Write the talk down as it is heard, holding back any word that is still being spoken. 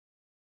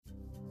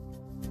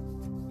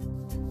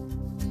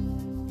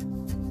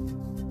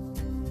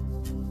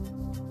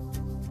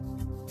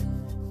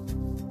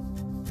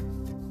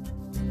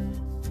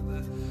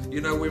You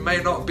know, we may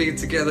not be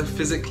together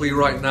physically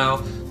right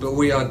now, but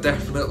we are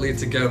definitely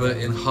together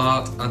in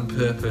heart and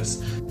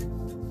purpose.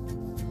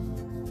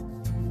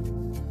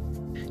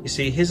 You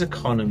see, his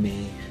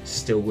economy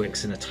still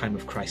works in a time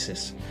of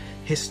crisis.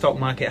 His stock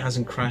market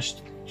hasn't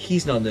crashed,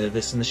 he's not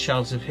nervous, and the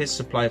shelves of his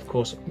supply, of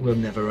course, will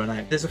never run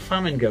out. There's a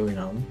famine going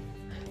on,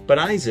 but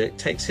Isaac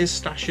takes his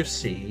stash of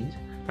seed,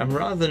 and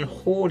rather than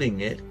hoarding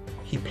it,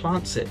 he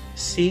plants it.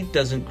 Seed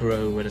doesn't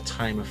grow at a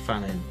time of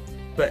famine,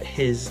 but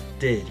his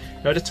did.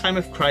 Now, at a time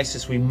of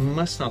crisis, we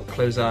must not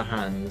close our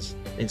hands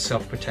in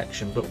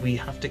self-protection, but we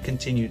have to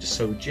continue to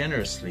sow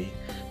generously,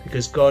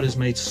 because God has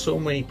made so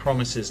many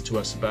promises to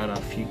us about our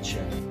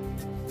future.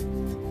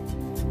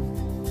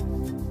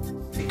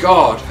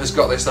 God has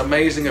got this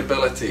amazing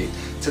ability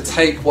to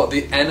take what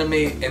the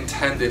enemy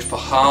intended for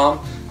harm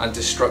and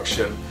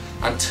destruction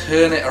and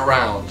turn it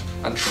around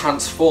and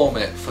transform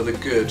it for the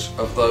good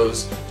of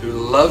those who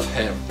love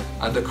him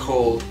and are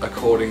called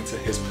according to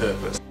his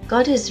purpose.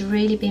 God has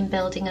really been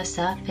building us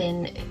up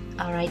in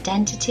our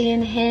identity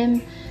in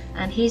him,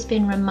 and he's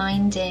been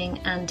reminding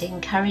and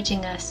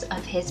encouraging us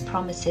of his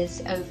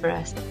promises over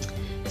us.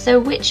 So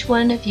which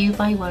one of you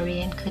by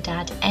worrying could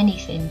add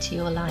anything to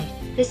your life?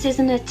 This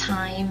isn't a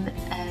time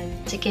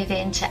to give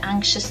in to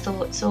anxious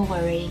thoughts or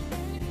worry,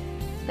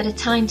 but a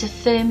time to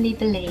firmly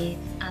believe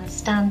and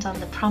stand on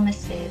the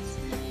promises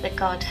that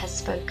God has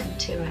spoken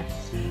to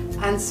us.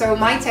 And so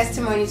my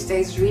testimony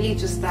today is really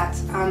just that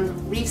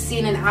we've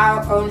seen in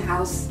our own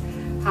house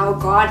how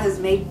God has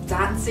made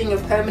dancing a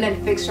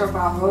permanent fixture of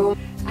our home.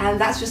 And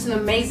that's just an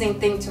amazing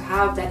thing to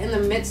have, that in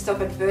the midst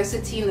of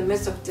adversity, in the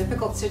midst of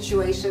difficult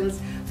situations,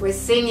 we're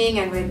singing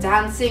and we're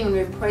dancing and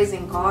we're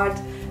praising God.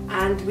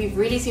 And we've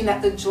really seen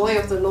that the joy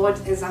of the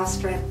Lord is our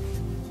strength.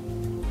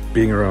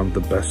 Being around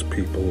the best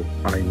people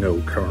I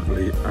know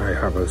currently, I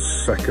have a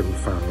second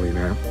family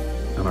now.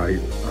 And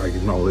I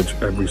acknowledge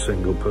every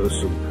single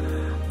person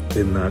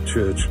in that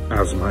church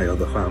as my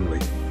other family.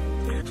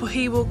 For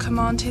he will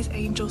command his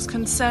angels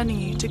concerning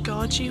you to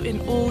guard you in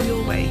all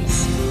your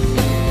ways.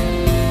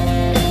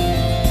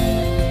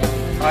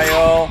 Hi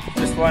all,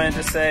 just wanted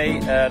to say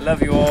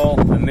love you all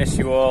and miss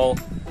you all,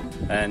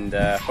 and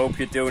hope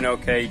you're doing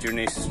okay during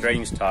these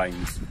strange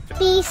times.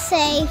 Be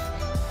safe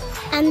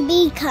and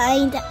be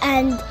kind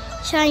and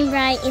shine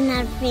bright in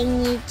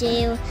everything you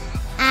do,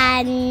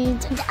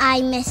 and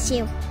I miss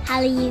you.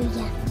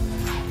 Hallelujah.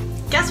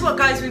 Guess what,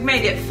 guys, we've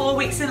made it 4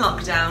 weeks in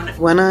lockdown.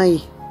 When I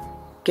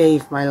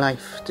gave my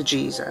life to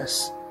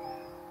Jesus,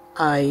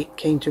 I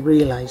came to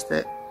realise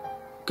that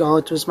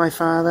God was my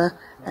Father,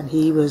 and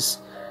he was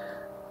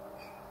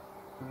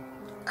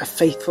a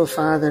faithful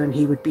Father, and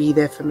he would be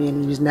there for me,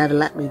 and he was never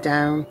let me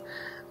down,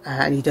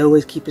 and he'd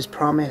always keep his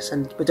promise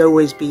and would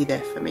always be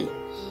there for me.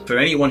 For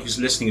anyone who's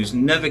listening who's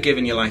never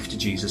given your life to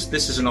Jesus,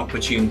 this is an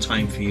opportune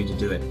time for you to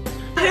do it.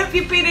 I hope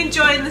you've been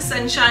enjoying the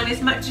sunshine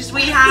as much as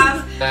we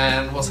have.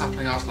 And what's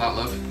happening after that,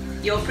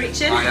 love? You're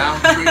preaching. I am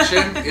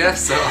preaching,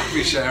 yes, so I'll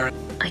be sharing.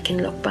 I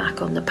can look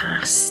back on the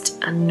past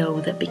and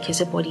know that because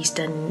of what he's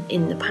done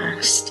in the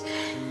past,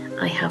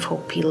 I have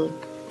hope he'll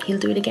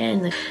do it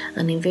again.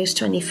 And in verse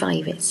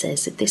 25 it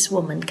says that this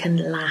woman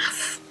can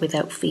laugh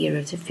without fear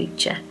of the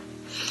future.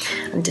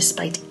 And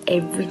despite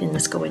everything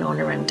that's going on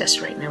around us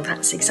right now,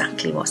 that's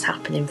exactly what's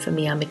happening for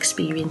me. I'm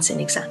experiencing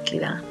exactly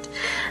that.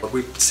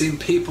 We've seen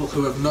people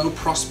who have no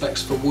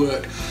prospects for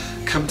work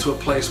come to a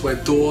place where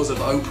doors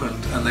have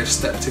opened and they've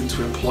stepped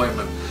into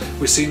employment.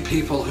 We've seen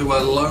people who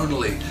are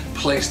lonely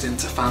placed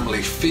into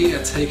family,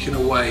 fear taken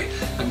away,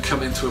 and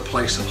come into a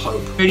place of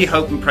hope. I really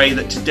hope and pray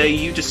that today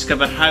you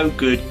discover how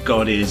good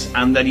God is,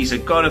 and that he's a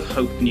God of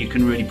hope, and you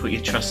can really put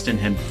your trust in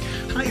him.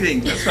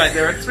 Tithing, that's right,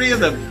 there are 3 of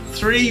them,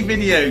 3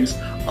 videos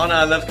on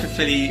our Love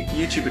Caerphilly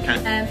YouTube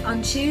account.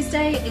 On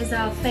Tuesday is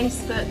our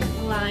Facebook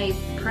Live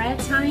prayer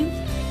time.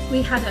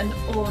 We had an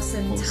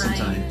awesome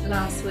time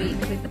last week.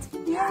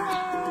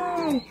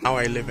 Yay! Now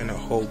I live in a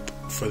hope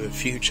for the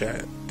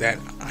future that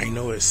I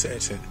know is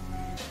certain.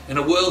 In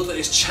a world that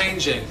is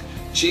changing,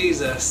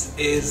 Jesus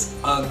is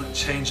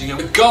unchanging.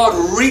 And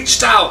God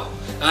reached out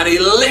and he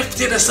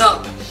lifted us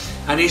up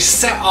and he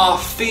set our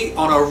feet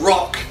on a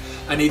rock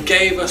and he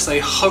gave us a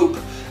hope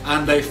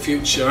and a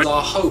future.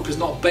 Our hope is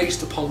not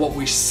based upon what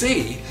we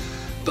see,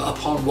 but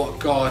upon what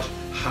God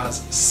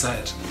has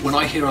said. When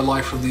I hear a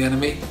lie from the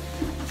enemy,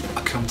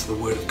 I come to the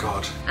Word of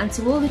God. And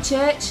to all the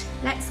church,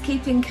 let's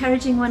keep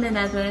encouraging one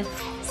another,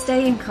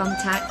 stay in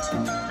contact,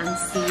 and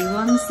see you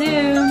on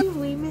Zoom.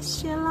 We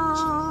miss you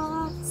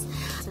lots.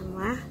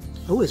 Somewhere.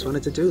 I always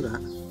wanted to do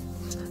that.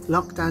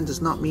 Lockdown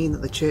does not mean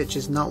that the church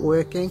is not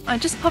working. I'm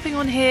just popping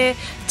on here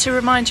to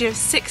remind you of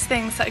 6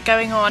 things that are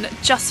going on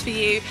just for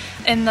you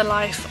in the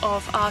life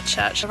of our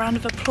church. A round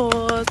of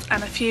applause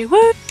and a few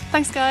woo.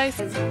 Thanks, guys.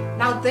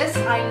 Now this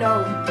I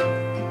know,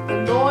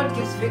 the Lord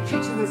gives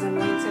victory to his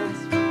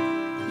anointed.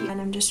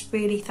 And I'm just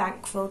really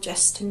thankful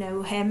just to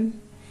know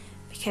him,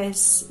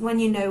 because when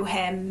you know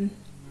him,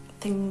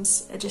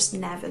 things are just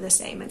never the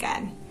same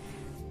again.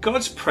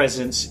 God's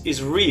presence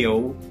is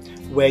real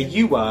where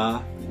you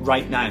are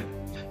right now.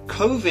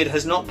 COVID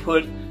has not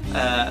put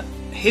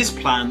his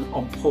plan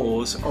on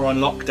pause or on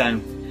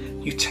lockdown.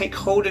 You take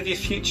hold of your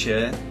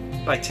future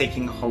by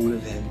taking hold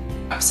of him.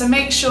 So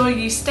make sure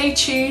you stay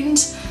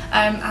tuned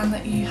and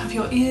that you have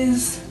your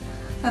ears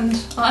and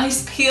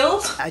eyes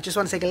peeled. I just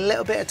want to take a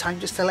little bit of time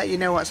just to let you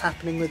know what's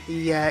happening with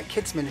the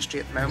kids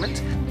ministry at the moment.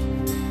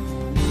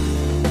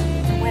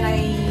 When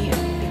I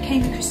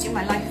became a Christian,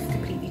 my life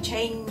completely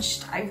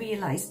changed. I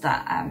realised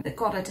that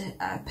God had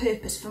a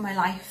purpose for my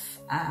life,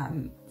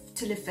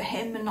 to live for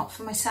him and not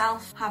for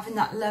myself. Having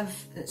that love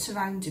that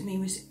surrounded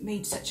me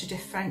made such a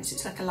difference.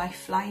 It's like a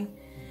lifeline.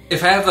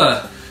 If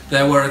ever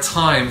there were a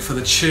time for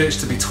the church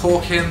to be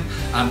talking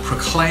and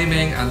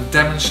proclaiming and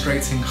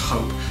demonstrating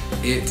hope,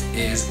 it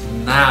is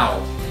now.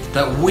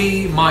 That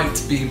we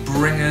might be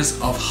bringers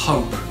of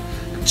hope,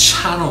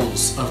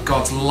 channels of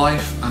God's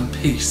life and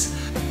peace.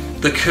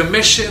 The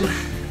commission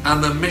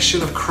and the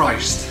mission of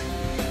Christ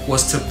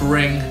was to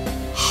bring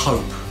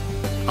hope.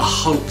 A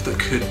hope that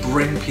could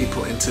bring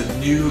people into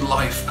new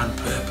life and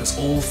purpose,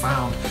 all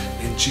found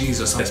in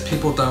Jesus. As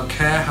people don't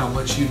care how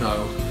much you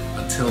know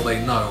until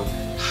they know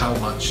how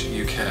much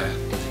you care.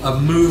 A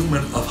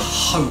movement of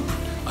hope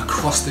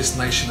across this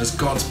nation as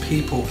God's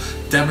people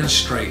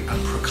demonstrate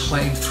and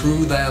proclaim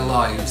through their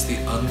lives the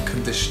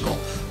unconditional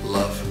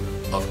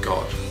love of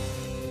God.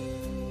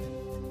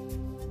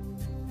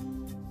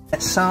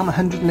 Psalm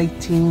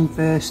 118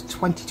 verse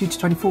 22 to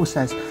 24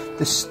 says,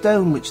 "The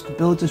stone which the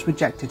builders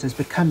rejected has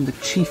become the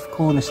chief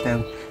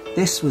cornerstone.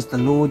 This was the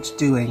Lord's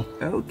doing."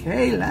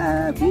 Okay,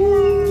 love.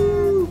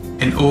 Woo.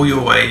 In all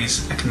your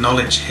ways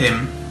acknowledge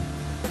him,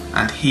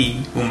 and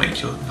he will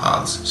make your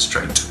paths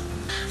straight.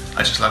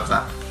 I just love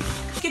that.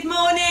 Good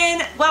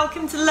morning,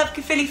 welcome to Love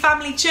Caerphilly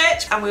Family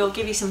Church, and we will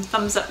give you some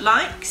thumbs up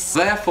likes.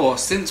 Therefore,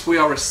 since we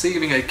are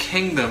receiving a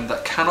kingdom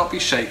that cannot be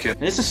shaken,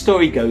 And as the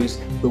story goes,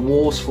 the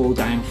walls fall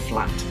down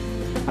flat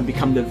and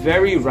become the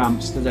very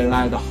ramps that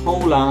allow the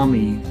whole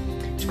army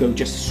to go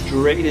just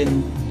straight in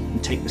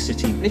and take the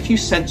city. And if you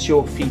sense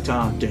your feet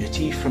are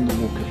dirty from the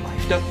walk of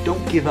life,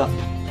 don't give up.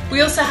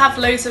 We also have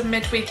loads of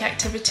midweek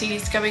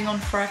activities going on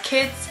for our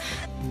kids.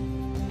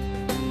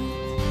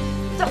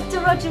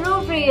 Dr. Roger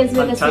Aubrey is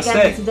with us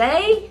again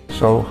today.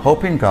 So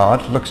Hope in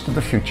God looks to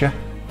the future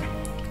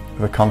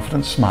with a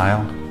confident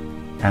smile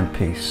and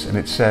peace. And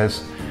it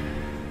says,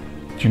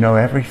 do you know,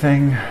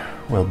 everything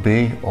will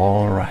be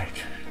all right.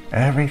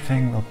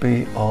 Everything will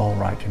be all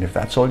right. And if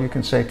that's all you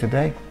can say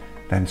today,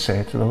 then say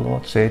it to the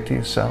Lord, say it to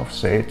yourself,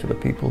 say it to the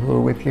people who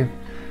are with you.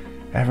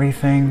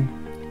 Everything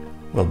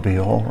will be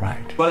all right.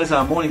 As well as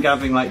our morning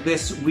gathering like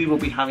this, we will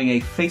be having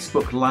a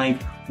Facebook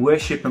Live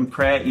worship and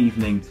prayer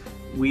evening.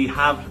 We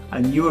have a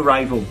new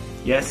arrival.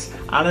 Yes,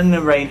 Alan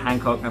and Lorraine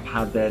Hancock have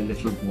had their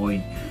little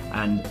boy,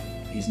 and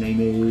his name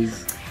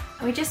is...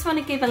 We just want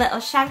to give a little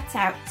shout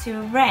out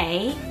to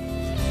Ray.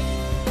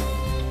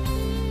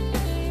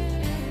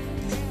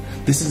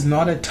 This is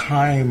not a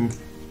time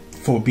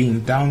for being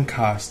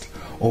downcast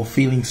or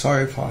feeling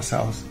sorry for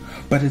ourselves,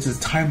 but it is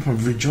a time for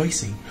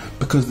rejoicing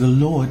because the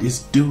Lord is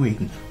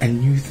doing a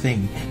new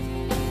thing.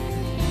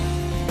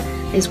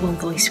 There's one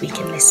voice we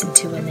can listen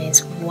to, and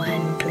there's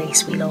one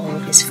place we'll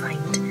always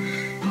find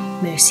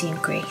mercy and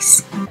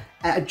grace.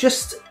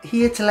 Just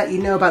here to let you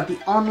know about the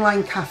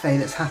online cafe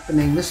that's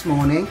happening this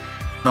morning.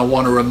 I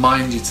want to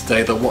remind you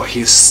today that what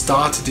he has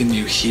started in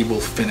you, he will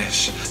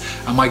finish.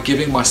 Am I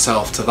giving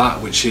myself to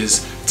that which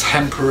is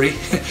temporary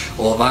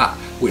or that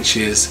which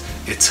is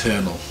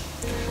eternal?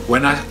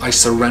 When I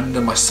surrender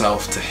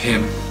myself to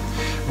him,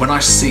 when I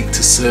seek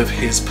to serve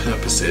his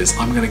purposes,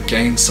 I'm going to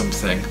gain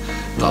something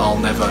that I'll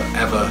never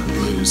ever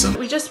lose. And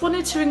we just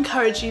wanted to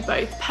encourage you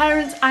both,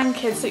 parents and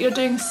kids, that you're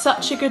doing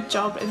such a good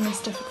job in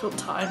this difficult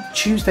time.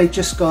 Tuesday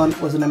just gone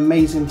was an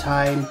amazing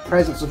time.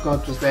 Presence of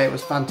God was there, it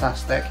was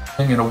fantastic.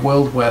 In a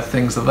world where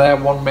things are there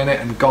one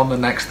minute and gone the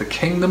next, the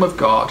kingdom of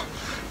God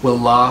will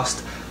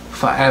last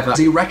forever.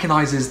 He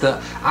recognises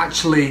that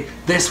actually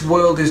this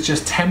world is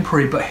just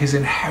temporary, but his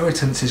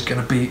inheritance is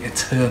going to be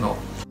eternal.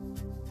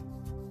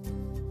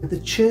 The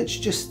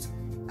church just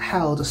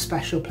held a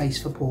special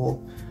place for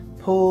Paul.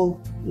 Paul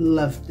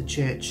loved the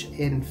church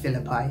in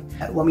Philippi.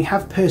 When we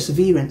have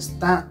perseverance,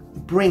 that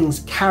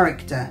brings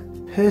character.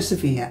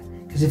 Persevere,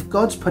 because if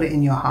God's put it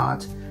in your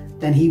heart,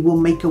 then he will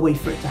make a way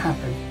for it to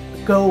happen.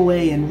 Go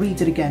away and read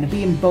it again and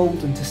be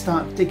emboldened to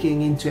start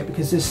digging into it,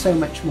 because there's so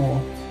much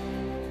more.